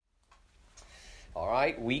All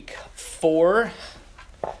right, week 4.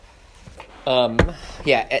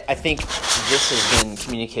 I think this has been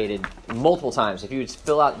communicated multiple times. If you would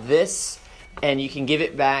fill out this and you can give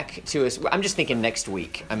it back to us, I'm just thinking next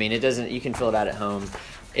week. I mean, it doesn't. You can fill it out at home.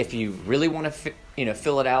 If you really want to,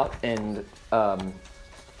 fill it out and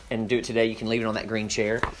do it today, you can leave it on that green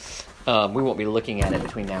chair. We won't be looking at it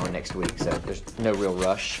between now and next week, so there's no real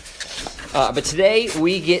rush. But today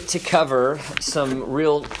we get to cover some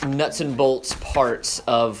real nuts and bolts parts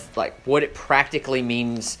of like what it practically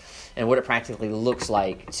means and what it practically looks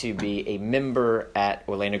like to be a member at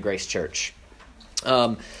Orlando Grace Church. So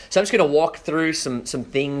I'm just going to walk through some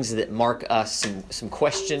things that mark us, some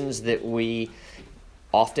questions that we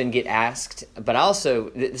often get asked. But also,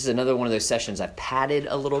 this is another one of those sessions I've padded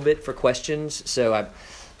a little bit for questions, so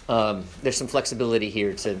there's some flexibility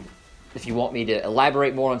here to, if you want me to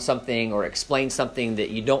elaborate more on something or explain something that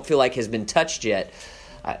you don't feel like has been touched yet,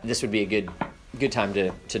 this would be a good time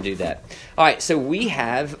to do that. All right, so we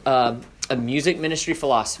have a music ministry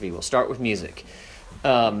philosophy. We'll start with music.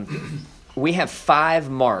 We have 5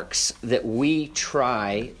 marks that we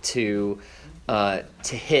try to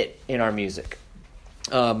hit in our music.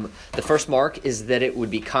 The first mark is that it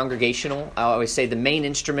would be congregational. I always say the main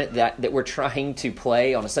instrument that we're trying to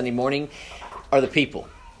play on a Sunday morning are the people.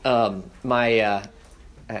 And I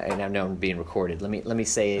know I'm being recorded. Let me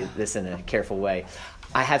say this in a careful way.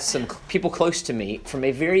 I have some people close to me from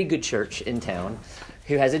a very good church in town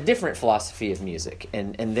who has a different philosophy of music,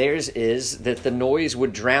 and theirs is that the noise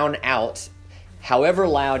would drown out however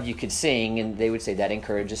loud you could sing, and they would say that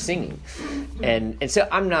encourages singing. And so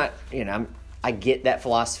I'm not, I get that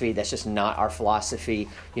philosophy. That's just not our philosophy.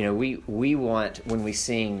 We want, when we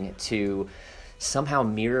sing, to somehow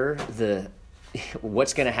mirror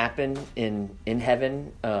what's going to happen in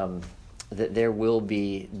heaven, that there will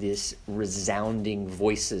be this resounding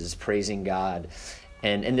voices praising God.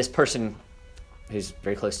 And this person who's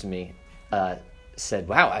very close to me said,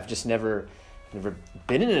 wow, I've just never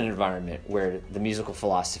been in an environment where the musical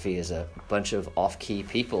philosophy is a bunch of off-key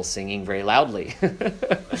people singing very loudly.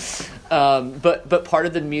 But part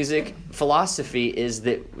of the music philosophy is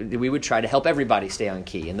that we would try to help everybody stay on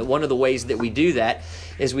key. And one of the ways that we do that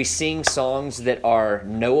is we sing songs that are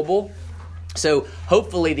knowable. So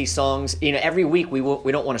hopefully these songs, every week we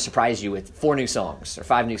don't want to surprise you with 4 new songs or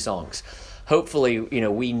 5 new songs. Hopefully,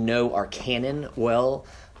 we know our canon well.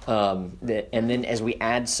 And then as we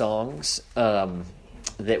add songs,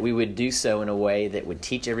 that we would do so in a way that would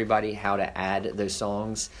teach everybody how to add those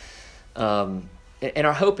songs. And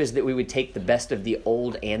our hope is that we would take the best of the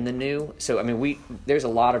old and the new. So, there's a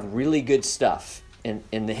lot of really good stuff in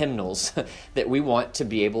the hymnals that we want to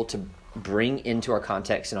be able to bring into our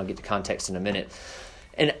context, and I'll get to context in a minute.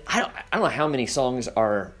 And I don't know how many songs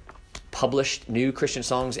are published, new Christian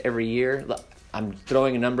songs every year. I'm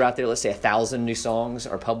throwing a number out there. Let's say 1,000 new songs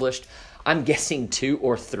are published. I'm guessing 2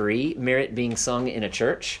 or 3 merit being sung in a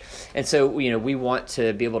church. And so, we want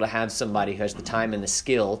to be able to have somebody who has the time and the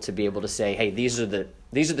skill to be able to say, hey, these are the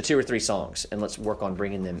 2 or 3 songs, and let's work on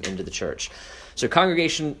bringing them into the church. So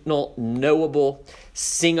congregational, knowable,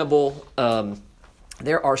 singable.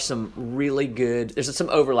 There are some really good, there's some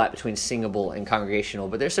overlap between singable and congregational,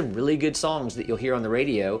 but there's some really good songs that you'll hear on the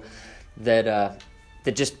radio that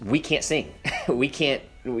just we can't sing. we can't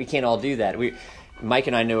all do that. Mike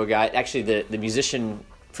and I know a guy, actually the musician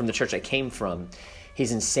from the church I came from,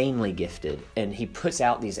 he's insanely gifted, and he puts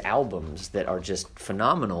out these albums that are just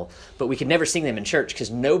phenomenal, but we could never sing them in church because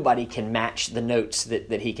nobody can match the notes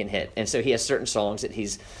that he can hit. And so he has certain songs that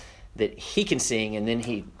he can sing, and then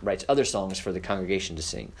he writes other songs for the congregation to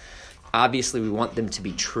sing. Obviously, we want them to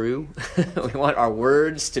be true. We want our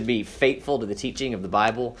words to be faithful to the teaching of the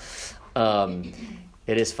Bible.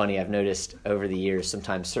 It is funny, I've noticed over the years,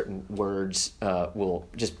 sometimes certain words will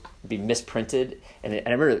just be misprinted. And I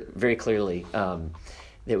remember very clearly,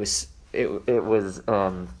 it was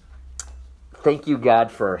thank you,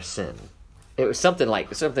 God, for our sin. It was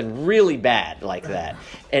something really bad like that.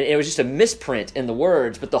 And it was just a misprint in the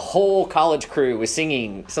words, but the whole college crew was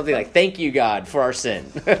singing something like, thank you, God, for our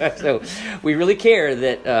sin. So we really care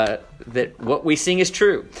that what we sing is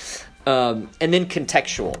true. And then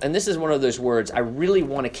contextual. And this is one of those words I really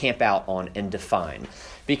want to camp out on and define,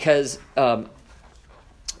 because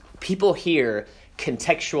people hear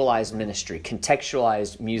contextualized ministry,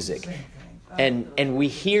 contextualized music, and we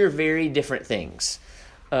hear very different things.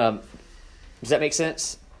 Does that make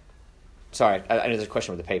sense? Sorry, I know there's a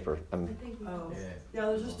question with the paper. Yeah,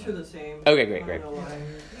 there's just 2 the same. Okay, great.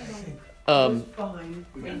 It's fine.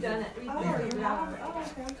 We've done it.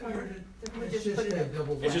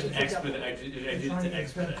 It's just an expedite. I did it to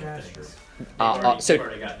expedite. So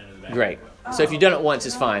great. So if you've done it once,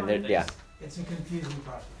 it's fine. Yeah. It's a confusing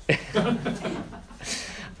process.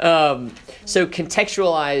 So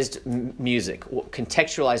contextualized music,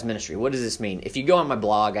 contextualized ministry. What does this mean? If you go on my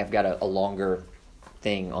blog, I've got a longer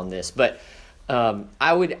thing on this, but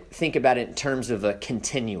I would think about it in terms of a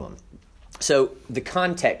continuum. So the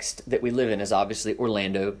context that we live in is obviously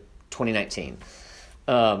Orlando, 2019,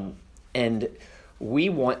 and we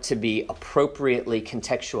want to be appropriately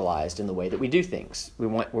contextualized in the way that we do things.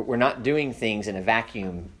 We're not doing things in a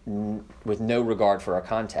vacuum with no regard for our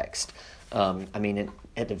context.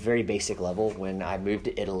 At a very basic level, when I moved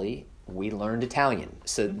to Italy, we learned Italian.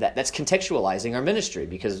 So that's contextualizing our ministry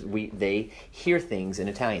because they hear things in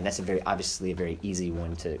Italian. That's obviously a very easy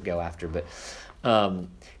one to go after. But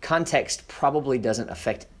context probably doesn't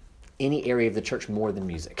affect any area of the church more than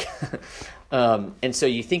music. And so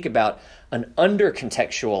you think about an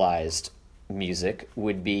under-contextualized music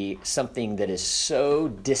would be something that is so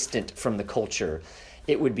distant from the culture,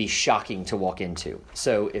 it would be shocking to walk into.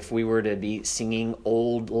 So if we were to be singing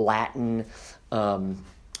old Latin, Latin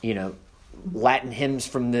hymns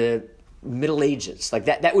from the Middle Ages, like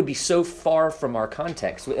that would be so far from our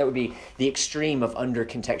context. That would be the extreme of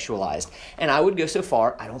under-contextualized. And I would go so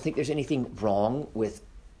far, I don't think there's anything wrong with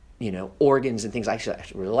organs and things. I actually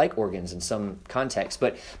really like organs in some contexts,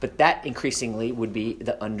 but that increasingly would be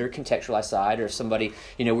the under-contextualized side. Or somebody,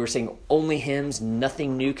 we were saying only hymns,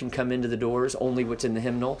 nothing new can come into the doors, only what's in the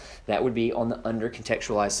hymnal. That would be on the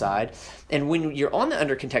under-contextualized side. And when you're on the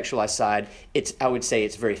under-contextualized side, I would say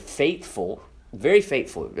it's very faithful. Very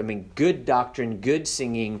faithful. Good doctrine, good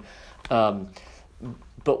singing. But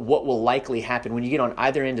what will likely happen when you get on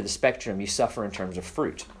either end of the spectrum, you suffer in terms of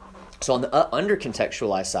fruit. So on the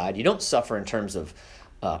under-contextualized side, you don't suffer in terms of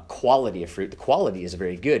quality of fruit. The quality is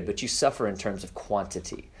very good, but you suffer in terms of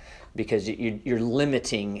quantity because you're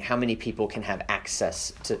limiting how many people can have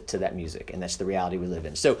access to that music, and that's the reality we live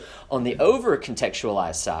in. So on the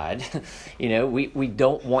over-contextualized side, we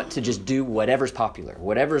don't want to just do whatever's popular,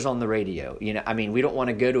 whatever's on the radio. We don't want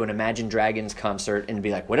to go to an Imagine Dragons concert and be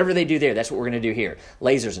like, whatever they do there, that's what we're going to do here.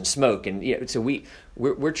 Lasers and smoke, and so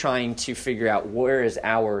we're trying to figure out where is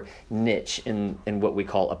our niche in what we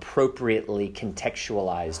call appropriately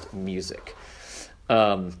contextualized music.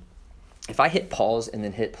 If I hit pause and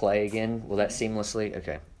then hit play again, will that seamlessly?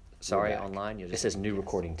 Okay. Sorry, online. It says new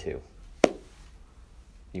recording too.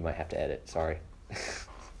 You might have to edit. Sorry.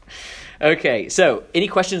 Okay. So, any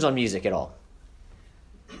questions on music at all?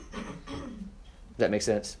 Does that make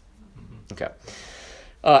sense? Okay.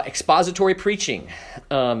 Expository preaching.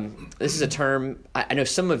 This is a term I know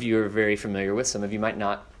some of you are very familiar with. Some of you might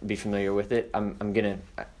not be familiar with it. I'm going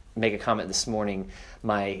to make a comment this morning.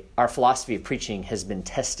 Our philosophy of preaching has been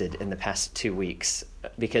tested in the past 2 weeks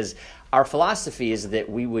because our philosophy is that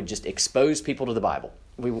we would just expose people to the Bible.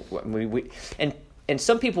 And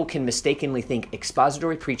some people can mistakenly think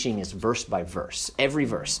expository preaching is verse by verse, every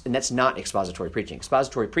verse, and that's not expository preaching.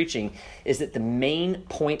 Expository preaching is that the main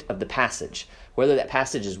point of the passage, whether that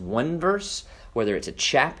passage is one verse, whether it's a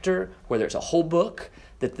chapter, whether it's a whole book,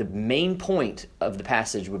 that the main point of the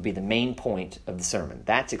passage would be the main point of the sermon.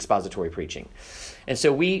 That's expository preaching. And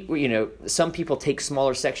so some people take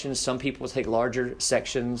smaller sections, some people take larger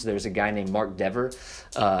sections. There's a guy named Mark Dever,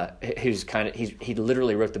 he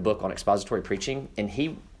literally wrote the book on expository preaching, and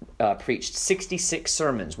he preached 66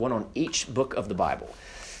 sermons, one on each book of the Bible.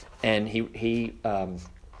 And he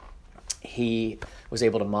was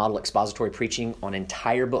able to model expository preaching on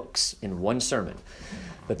entire books in one sermon.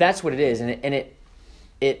 But that's what it is, and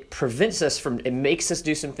it prevents us from, it makes us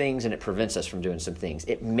do some things and it prevents us from doing some things.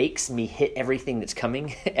 It makes me hit everything that's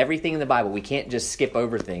coming, everything in the Bible. We can't just skip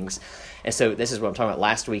over things. And so this is what I'm talking about.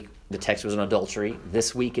 Last week, the text was on adultery.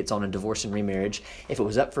 This week, it's on a divorce and remarriage. If it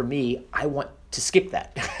was up for me, I want to skip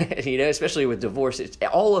that, especially with divorce.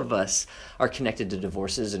 All of us are connected to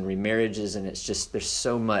divorces and remarriages, and it's just, there's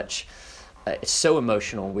so much, it's so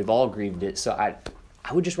emotional. We've all grieved it. So I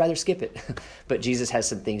would just rather skip it. But Jesus has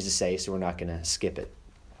some things to say, so we're not going to skip it.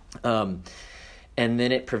 And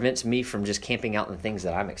then it prevents me from just camping out on things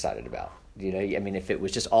that I'm excited about. If it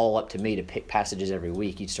was just all up to me to pick passages every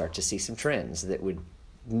week, you'd start to see some trends that would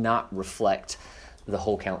not reflect the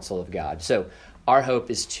whole counsel of God. So our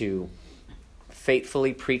hope is to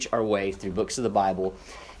faithfully preach our way through books of the Bible.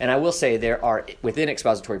 And I will say there are, within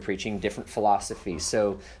expository preaching, different philosophies.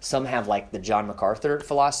 So some have like the John MacArthur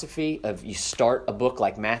philosophy of you start a book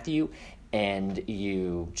like Matthew and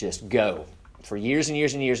you just go for years and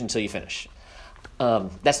years and years until you finish.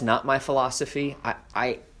 That's not my philosophy.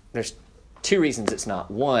 There's two reasons it's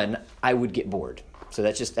not. One, I would get bored. So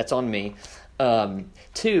that's on me.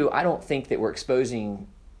 Two, I don't think that we're exposing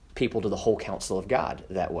people to the whole counsel of God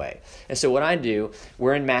that way. And so what I do,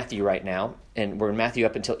 we're in Matthew right now, and we're in Matthew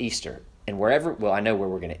up until Easter. And I know where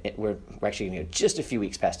we're actually going to go just a few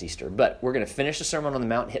weeks past Easter, but we're going to finish the Sermon on the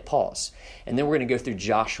Mount and hit pause. And then we're going to go through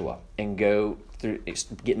Joshua and go through,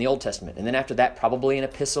 get in the Old Testament. And then after that, probably an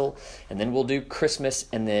epistle, and then we'll do Christmas.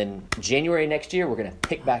 And then January next year, we're going to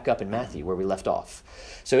pick back up in Matthew where we left off.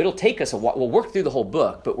 So it'll take us a while. We'll work through the whole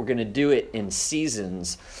book, but we're going to do it in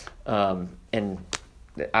seasons. And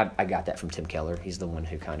I got that from Tim Keller. He's the one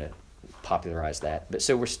who kind of popularized that. But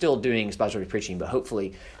so we're still doing expository preaching, but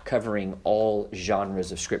hopefully covering all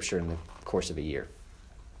genres of Scripture in the course of a year.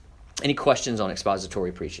 Any questions on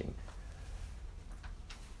expository preaching?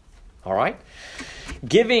 All right.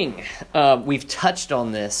 Giving. We've touched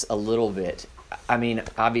on this a little bit. I mean,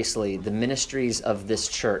 obviously, the ministries of this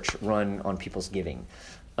church run on people's giving.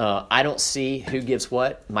 I don't see who gives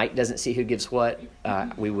what. Mike doesn't see who gives what.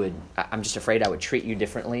 I'm just afraid I would treat you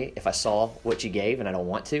differently if I saw what you gave, and I don't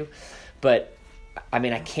want to. But I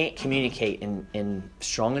mean, I can't communicate in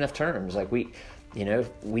strong enough terms. Like we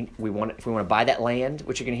want, if we want to buy that land,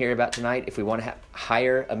 which you're going to hear about tonight, if we want to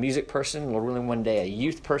hire a music person, Lord willing, one day a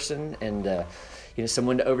youth person, and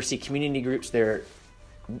someone to oversee community groups, it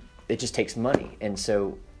just takes money, and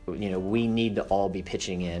so we need to all be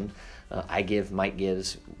pitching in. I give, Mike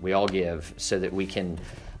gives, we all give, so that we can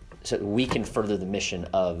further the mission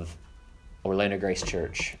of Orlando Grace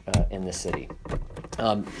Church in the city.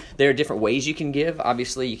 There are different ways you can give.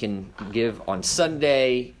 Obviously, you can give on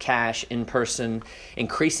Sunday, cash, in person.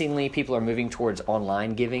 Increasingly, people are moving towards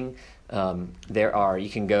online giving. You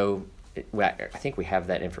can go. I think we have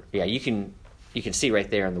that info. Yeah, you can see right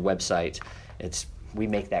there on the website. We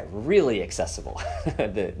make that really accessible,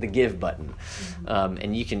 the give button,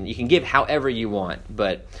 and you can give however you want.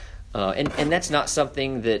 But and that's not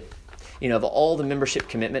something that. Of all the membership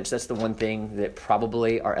commitments, that's the one thing that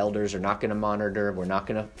probably our elders are not going to monitor. We're not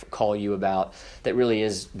going to call you about. That really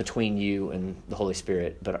is between you and the Holy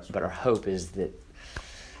Spirit. But our hope is that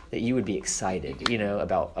you would be excited,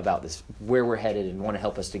 about this, where we're headed, and want to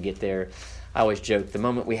help us to get there. I always joke, the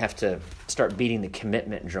moment we have to start beating the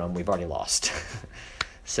commitment drum, we've already lost.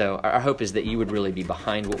 So our hope is that you would really be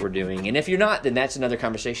behind what we're doing. And if you're not, then that's another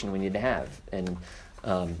conversation we need to have. And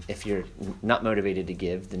if you're not motivated to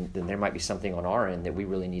give, then there might be something on our end that we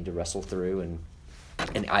really need to wrestle through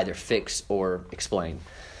and either fix or explain.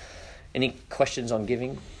 Any questions on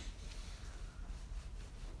giving?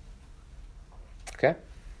 Okay.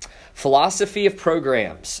 Philosophy of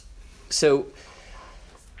programs. So,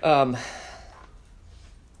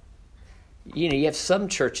 you have some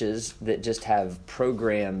churches that just have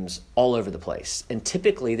programs all over the place. And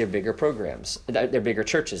typically they're bigger programs. They're bigger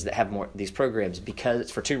churches that have more these programs because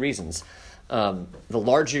it's for two reasons. The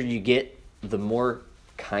larger you get, the more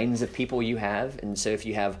kinds of people you have. And so if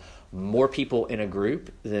you have more people in a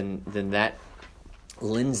group, then that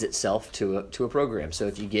lends itself to a program. So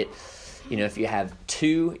if you get, if you have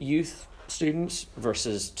 2 youth students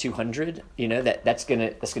versus 200, that's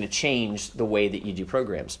gonna change the way that you do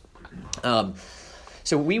programs.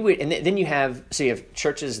 So we would, and then you have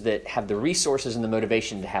churches that have the resources and the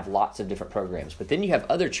motivation to have lots of different programs. But then you have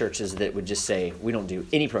other churches that would just say, we don't do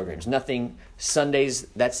any programs, nothing. Sundays,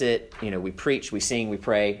 that's it. We preach, we sing, we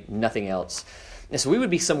pray, nothing else. And so we would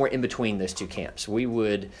be somewhere in between those two camps. We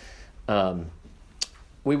would say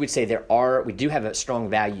we do have a strong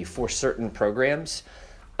value for certain programs.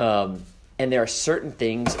 And there are certain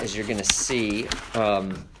things, as you're going to see,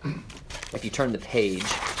 if you turn the page,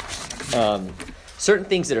 certain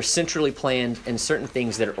things that are centrally planned and certain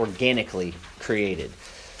things that are organically created.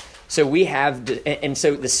 So we have, and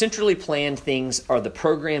so the centrally planned things are the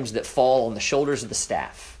programs that fall on the shoulders of the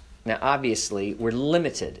staff. Now, obviously, we're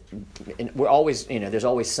limited, and we're always, there's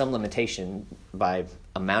always some limitation by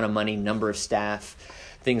amount of money, number of staff,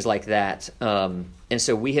 things like that. And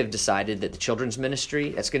so we have decided that the children's ministry,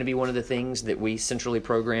 that's going to be one of the things that we centrally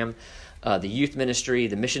program. The youth ministry,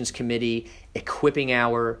 the missions committee, equipping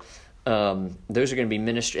hour, those are going to be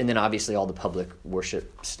ministry, and then obviously all the public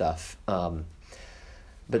worship stuff.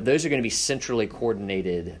 But those are going to be centrally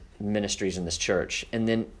coordinated ministries in this church. And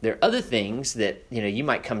then there are other things that, you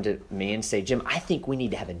might come to me and say, Jim, I think we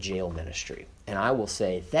need to have a jail ministry. And I will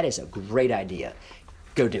say, that is a great idea.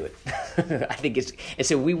 Go do it. I think and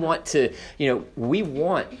so we want to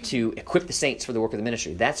equip the saints for the work of the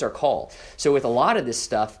ministry. That's our call. So with a lot of this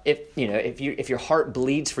stuff, if your heart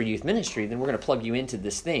bleeds for youth ministry, then we're going to plug you into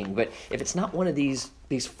this thing. But if it's not one of these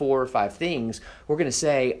 4 or 5 things, we're going to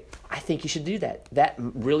say, I think you should do that. That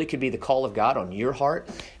really could be the call of God on your heart.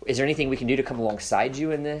 Is there anything we can do to come alongside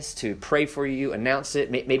you in this, to pray for you, announce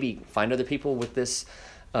it, maybe find other people with this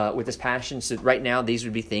with this passion. So right now, these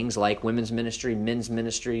would be things like women's ministry, men's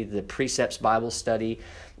ministry, the Precepts Bible study.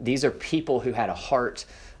 These are people who had a heart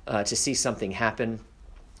to see something happen,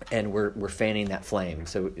 and we're fanning that flame.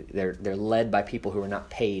 So they're led by people who are not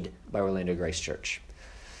paid by Orlando Grace Church.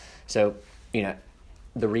 So,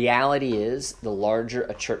 the reality is the larger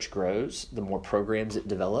a church grows, the more programs it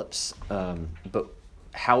develops. But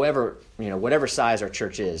however, whatever size our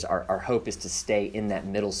church is, our hope is to stay in that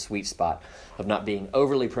middle sweet spot of not being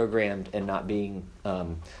overly programmed and not being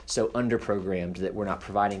so under-programmed that we're not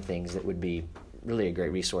providing things that would be really a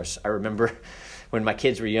great resource. I remember when my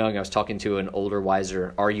kids were young, I was talking to an older,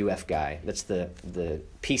 wiser RUF guy. That's the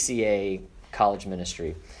PCA college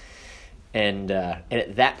ministry. And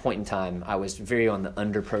at that point in time, I was very on the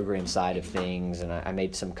under-programmed side of things, and I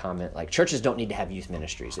made some comment like, churches don't need to have youth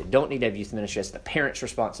ministries. They don't need to have youth ministries. That's the parents'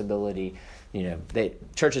 responsibility.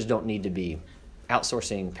 Churches don't need to be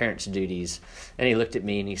outsourcing parents' duties. And he looked at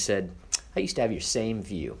me and he said, I used to have your same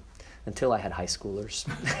view until I had high schoolers.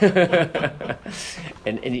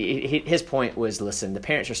 and his point was, listen, the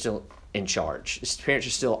parents are still in charge. The parents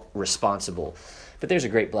are still responsible. But there's a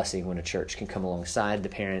great blessing when a church can come alongside the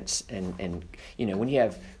parents and when you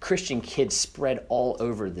have Christian kids spread all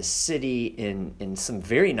over the city in some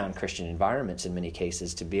very non-Christian environments in many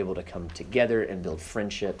cases, to be able to come together and build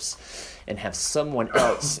friendships and have someone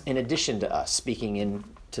else in addition to us speaking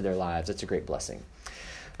into their lives. It's a great blessing.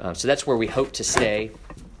 So that's where we hope to stay.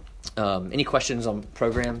 Any questions on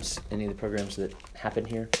programs? Any of the programs that happen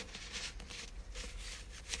here?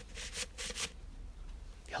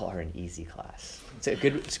 Y'all are an easy class. It's a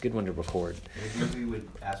good one to record. Maybe we would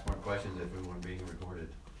ask more questions if we weren't being recorded.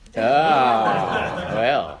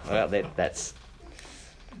 Well, that's.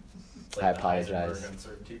 Like I apologize. The Heisenberg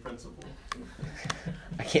uncertainty principle.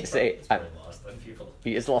 I can't say. It's very lost on people.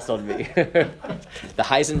 It's lost on me. The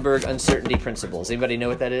Heisenberg uncertainty principle. Does anybody know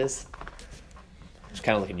what that is? I was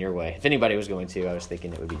kind of looking your way. If anybody was going to, I was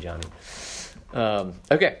thinking it would be Johnny.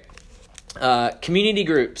 Okay. Community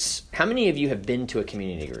groups. How many of you have been to a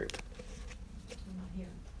community group?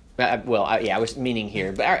 I was meaning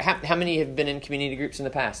here. But how many have been in community groups in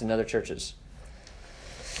the past in other churches?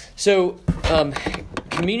 So,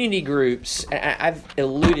 community groups, I've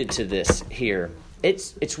alluded to this here.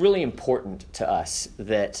 It's really important to us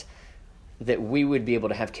that we would be able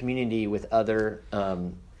to have community with other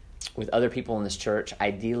people in this church,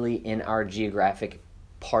 ideally in our geographic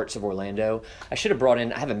parts of Orlando. I should have brought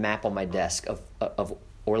in, I have a map on my desk of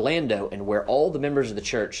Orlando and where all the members of the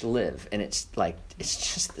church live, and it's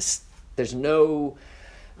just this, there's no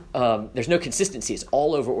consistency. It's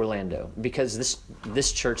all over Orlando because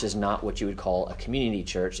this church is not what you would call a community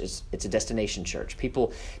church. It's a destination church.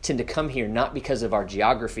 People tend to come here not because of our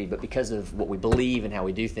geography, but because of what we believe and how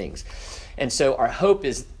we do things. And so our hope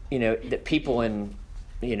is, that people in,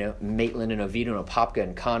 Maitland and Oviedo and Apopka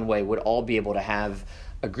and Conway would all be able to have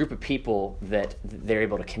a group of people that they're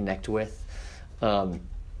able to connect with.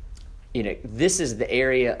 This is the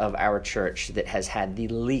area of our church that has had the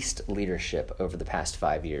least leadership over the past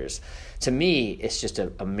 5 years. To me, it's just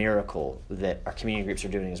a miracle that our community groups are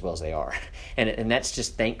doing as well as they are. And that's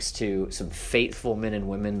just thanks to some faithful men and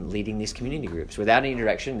women leading these community groups. Without any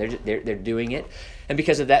direction, they're doing it. And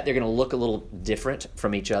because of that, they're going to look a little different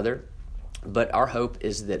from each other. But our hope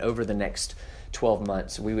is that over the next 12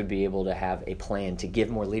 months, we would be able to have a plan to give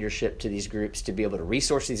more leadership to these groups, to be able to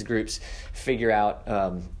resource these groups, figure out,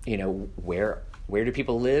 where do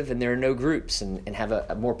people live and there are no groups, and have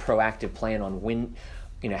a more proactive plan on when,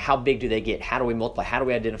 how big do they get? How do we multiply? How do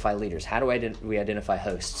we identify leaders? How do we identify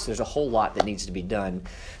hosts? There's a whole lot that needs to be done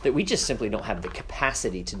that we just simply don't have the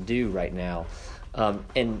capacity to do right now.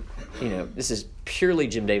 This is purely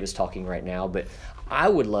Jim Davis talking right now, but I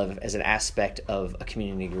would love, as an aspect of a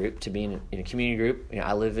community group, to be in a community group.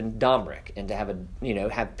 I live in Domrick, and to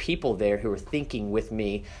have people there who are thinking with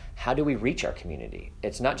me, how do we reach our community?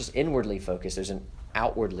 It's not just inwardly focused; there's an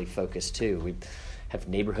outwardly focus too. We have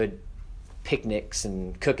neighborhood picnics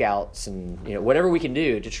and cookouts, and whatever we can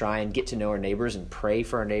do to try and get to know our neighbors and pray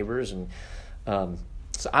for our neighbors. And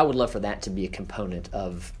so, I would love for that to be a component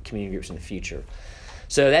of community groups in the future.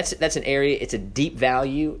 So that's an area. It's a deep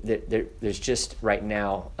value that there's just right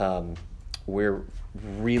now. We're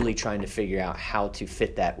really trying to figure out how to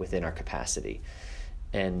fit that within our capacity,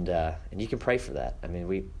 and you can pray for that. I mean,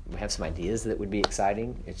 we have some ideas that would be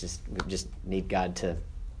exciting. We just need God to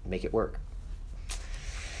make it work.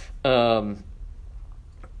 But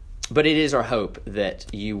it is our hope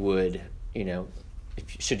that you would,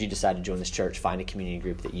 should you decide to join this church, find a community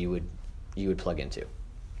group that you would plug into.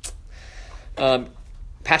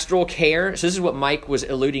 Pastoral care. So this is what Mike was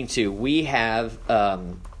alluding to. We have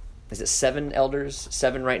is it 7 elders?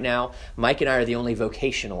 7 right now. Mike and I are the only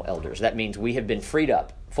vocational elders. That means we have been freed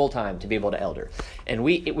up full time to be able to elder, and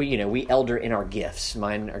we elder in our gifts.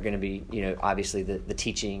 Mine are going to be obviously the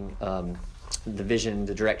teaching, the vision,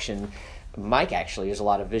 the direction. Mike actually has a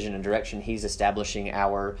lot of vision and direction. He's establishing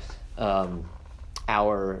our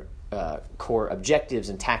core objectives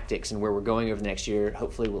and tactics and where we're going over the next year.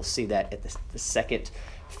 Hopefully we'll see that at the second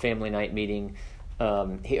family night meeting.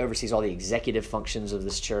 He oversees all the executive functions of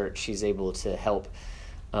this church. He's able to help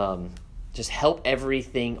just help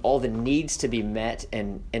everything, all the needs to be met,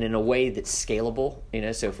 and in a way that's scalable.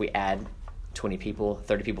 So if we add 20 people,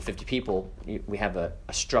 30 people, 50 people, we have a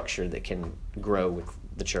structure that can grow with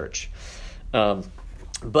the church.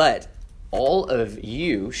 But all of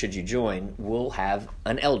you, should you join, will have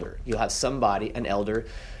an elder. You'll have somebody, an elder.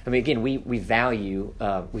 I mean, again, we value,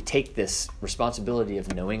 we take this responsibility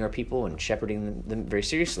of knowing our people and shepherding them very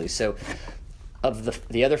seriously. So of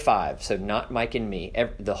the other 5, so not Mike and me,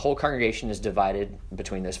 the whole congregation is divided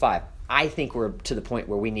between those 5. I think we're to the point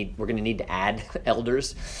where we're going to need to add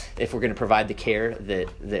elders if we're going to provide the care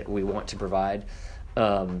that we want to provide.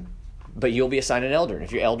 But you'll be assigned an elder. And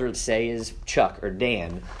if your elder, say, is Chuck or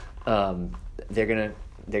Dan, they're gonna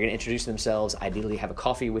introduce themselves, ideally have a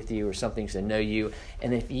coffee with you or something so they know you.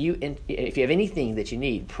 And if you have anything that you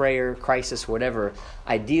need, prayer, crisis, whatever,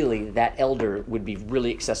 ideally that elder would be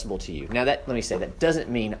really accessible to you. Now let me say, that doesn't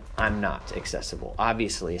mean I'm not accessible.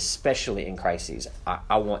 Obviously, especially in crises,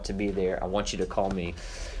 I want to be there. I want you to call me.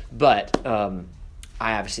 But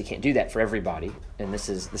I obviously can't do that for everybody. And this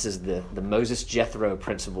is the Moses Jethro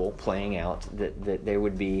principle playing out, that there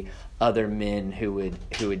would be other men who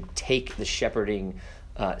would take the shepherding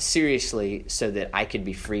seriously, so that I could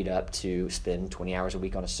be freed up to spend 20 hours a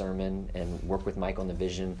week on a sermon and work with Mike on the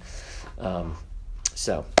vision.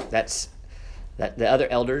 So that's that. The other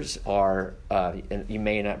elders are, and you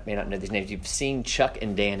may not know these names. You've seen Chuck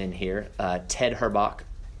and Dan in here. Ted Herbach.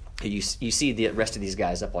 You see the rest of these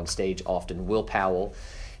guys up on stage often. Will Powell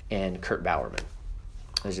and Kurt Bowerman.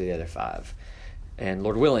 Those are the other 5. And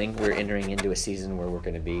Lord willing, we're entering into a season where we're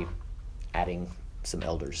going to be adding some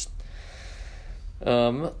elders.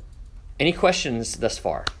 Any questions thus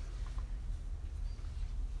far?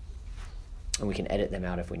 And we can edit them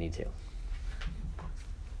out if we need to.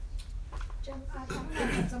 Jim, I don't know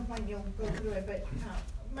if at some point you'll go through it, but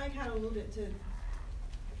Mike had alluded to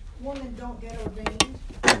women don't get ordained.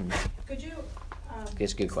 Could you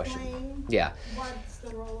It's a good question. explain what's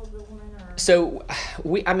the role of the woman? Or So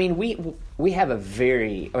we have we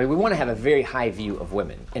want to have a very high view of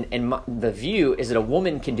women, and the view is that a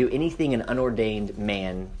woman can do anything an unordained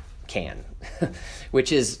man can,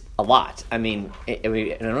 which is a lot. I mean,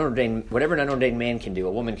 whatever an unordained man can do,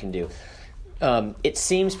 a woman can do. It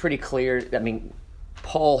seems pretty clear. I mean,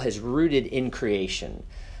 Paul has rooted in creation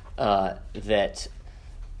that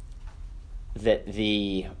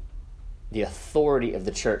the authority of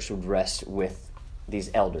the church would rest with these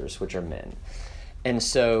elders, which are men. And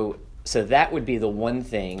so that would be the one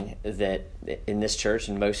thing that in this church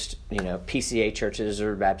and most, PCA churches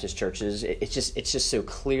or Baptist churches, it's just so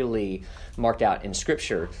clearly marked out in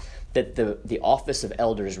Scripture that the office of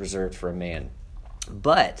elder is reserved for a man.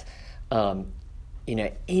 But,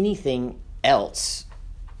 anything else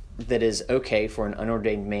that is okay for an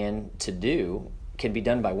unordained man to do can be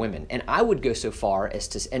done by women. And I would go so far as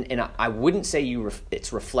to, and I wouldn't say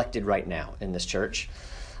it's reflected right now in this church,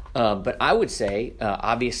 but I would say,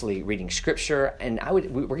 obviously, reading Scripture, and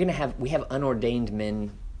we have unordained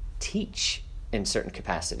men teach in certain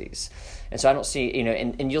capacities. And so I don't see,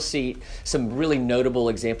 and you'll see some really notable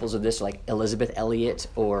examples of this, like Elizabeth Elliot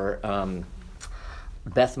or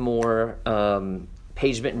Beth Moore,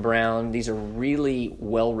 Paige Benton Brown. These are really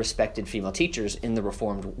well-respected female teachers in the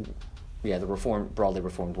broadly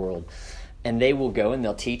reformed world. And they will go and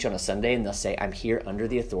they'll teach on a Sunday and they'll say, I'm here under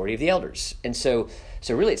the authority of the elders. And so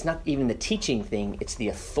really it's not even the teaching thing, it's the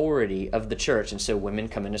authority of the church. And so women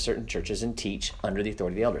come into certain churches and teach under the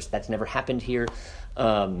authority of the elders. That's never happened here,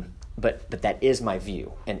 but that is my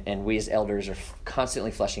view. And we as elders are constantly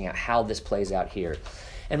fleshing out how this plays out here.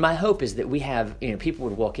 And my hope is that we have, people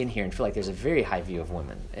would walk in here and feel like there's a very high view of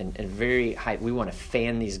women and very high. We want to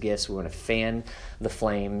fan these gifts. We want to fan the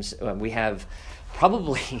flames. We have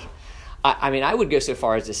probably, I would go so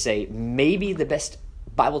far as to say maybe the best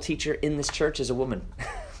Bible teacher in this church is a woman,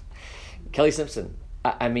 Kelly Simpson.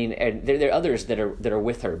 And there are others that are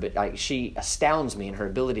with her, but she astounds me in her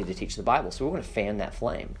ability to teach the Bible. So we want to fan that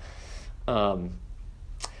flame. But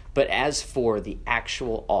as for the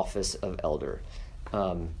actual office of elder,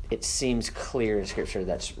 it seems clear in Scripture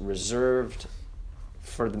that's reserved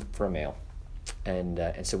for a male.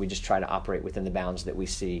 and so we just try to operate within the bounds that we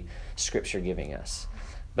see Scripture giving us.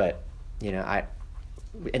 But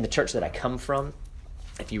in the church that I come from,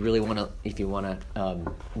 if you want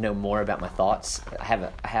to know more about my thoughts, I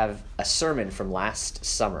have a sermon from last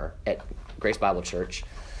summer at Grace Bible Church,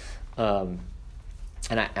 and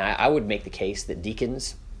I would make the case that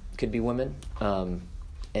deacons could be women,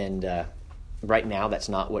 and right now that's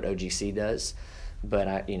not what OGC does, but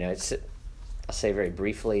I'll say very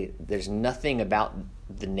briefly, there's nothing about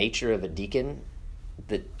the nature of a deacon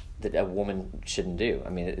that a woman shouldn't do. I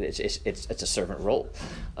mean, it's a servant role.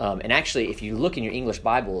 And actually, if you look in your English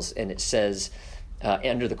Bibles and it says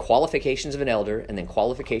under the qualifications of an elder and then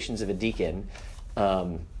qualifications of a deacon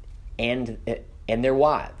and their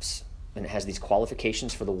wives, and it has these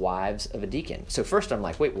qualifications for the wives of a deacon. So first I'm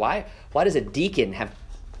like, wait, why does a deacon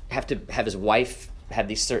have to have his wife have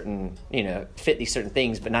these certain, fit these certain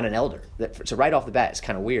things, but not an elder? So right off the bat, it's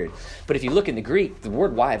kind of weird. But if you look in the Greek, the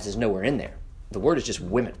word wives is nowhere in there. The word is just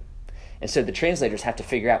women. And so the translators have to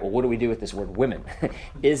figure out, well, what do we do with this word women?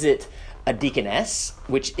 Is it a deaconess,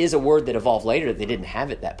 which is a word that evolved later? They didn't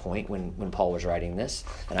have at that point when Paul was writing this.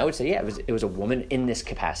 And I would say, yeah, it was a woman in this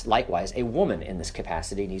capacity. Likewise, a woman in this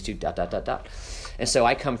capacity needs to ... And so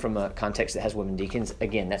I come from a context that has women deacons.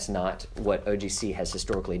 Again, that's not what OGC has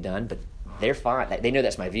historically done, but they're fine. They know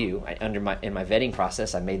that's my view. In my vetting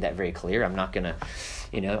process, I made that very clear. I'm not going to,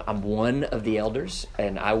 I'm one of the elders,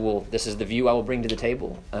 and this is the view I will bring to the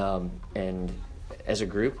table. And as a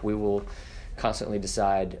group, we will constantly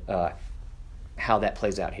decide how that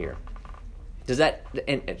plays out here. Does that,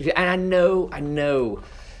 and I know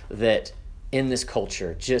that in this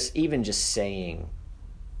culture, just saying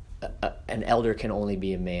an elder can only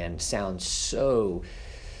be a man sounds so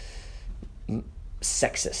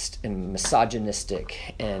sexist and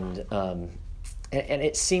misogynistic, and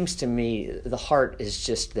it seems to me the heart is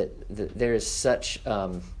just that there's such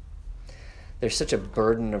a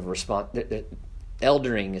burden of response.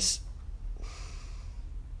 Eldering is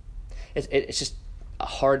it's just a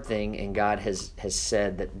hard thing, and God has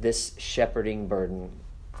said that this shepherding burden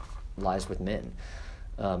lies with men.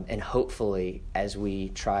 And hopefully, as we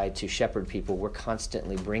try to shepherd people, we're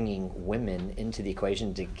constantly bringing women into the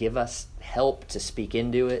equation to give us help to speak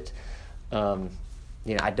into it.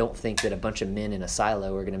 I don't think that a bunch of men in a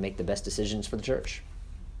silo are going to make the best decisions for the church.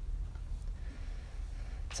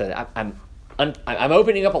 So I'm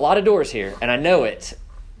opening up a lot of doors here, and I know it,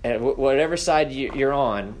 whatever side you're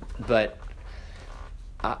on. But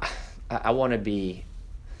I want to be.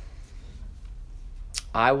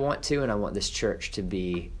 I want this church to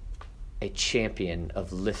be a champion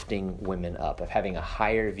of lifting women up, of having a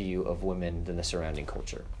higher view of women than the surrounding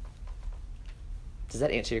culture. Does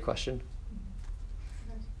that answer your question?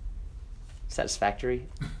 Satisfactorily?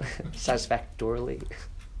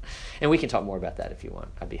 And we can talk more about that if you want.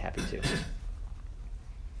 I'd be happy to.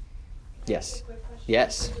 Yes. A quick question.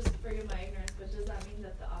 Yes. Just forgive my ignorance, but does that mean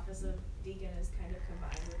that the office of deacon is kind of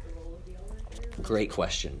combined with the role of the elder here? Great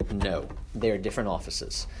question. No, they are different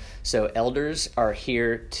offices. So elders are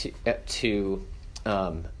here to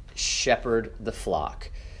shepherd the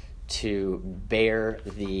flock, to bear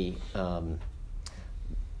the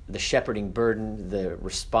shepherding burden, the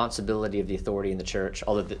responsibility of the authority in the church.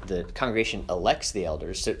 Although the congregation elects the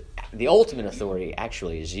elders, so the ultimate authority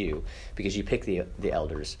actually is you, because you pick the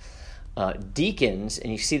elders. Deacons,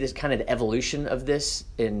 and you see this kind of the evolution of this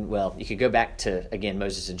you could go back to, again,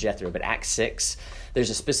 Moses and Jethro, but Acts 6, there's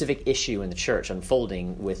a specific issue in the church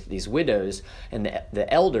unfolding with these widows, and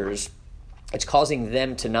the elders, it's causing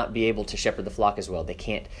them to not be able to shepherd the flock as well.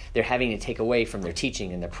 They're having to take away from their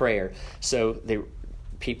teaching and their prayer. So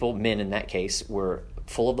men in that case, were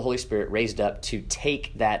full of the Holy Spirit, raised up to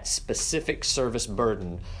take that specific service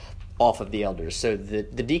burden off of the elders. So the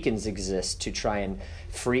deacons exist to try and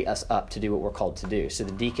free us up to do what we're called to do. So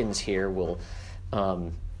the deacons here will,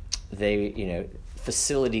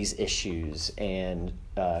 facilities issues and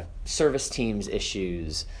service teams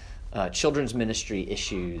issues, children's ministry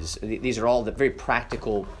issues. These are all the very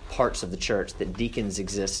practical parts of the church that deacons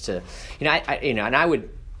exist to, and I would,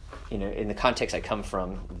 in the context I come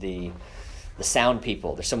from, the sound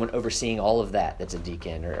people, there's someone overseeing all of that's a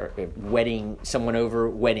deacon, or someone over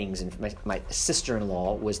weddings. And my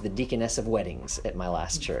sister-in-law was the deaconess of weddings at my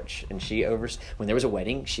last church, and when there was a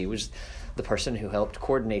wedding, she was the person who helped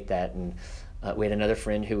coordinate that. And we had another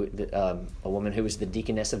friend a woman who was the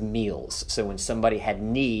deaconess of meals. So when somebody had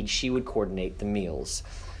need, she would coordinate the meals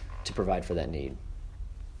to provide for that need.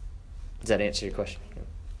 Does that answer your question?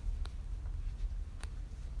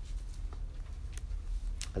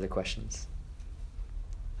 Other questions?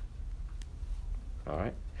 All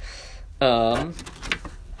right.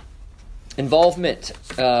 And Involvement.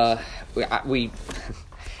 We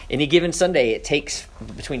any given Sunday, it takes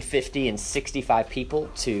between 50 and 65 people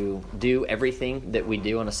to do everything that we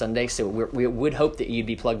do on a Sunday. So we would hope that you'd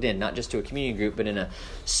be plugged in, not just to a community group, but in a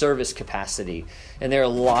service capacity. And there are a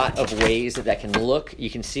lot of ways that can look. You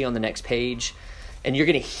can see on the next page. And you're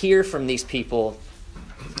going to hear from these people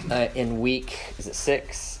in week, is it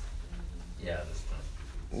 6? Yeah, this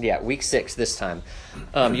time. Yeah, week 6 this time.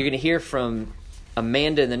 You're going to hear from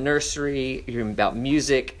Amanda in the nursery. You're hearing about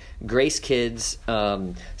music, Grace Kids,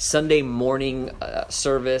 Sunday morning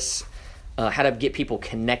service, how to get people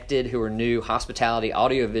connected who are new, hospitality,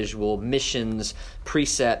 audiovisual, missions,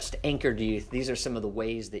 precepts, anchored youth. These are some of the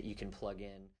ways that you can plug in.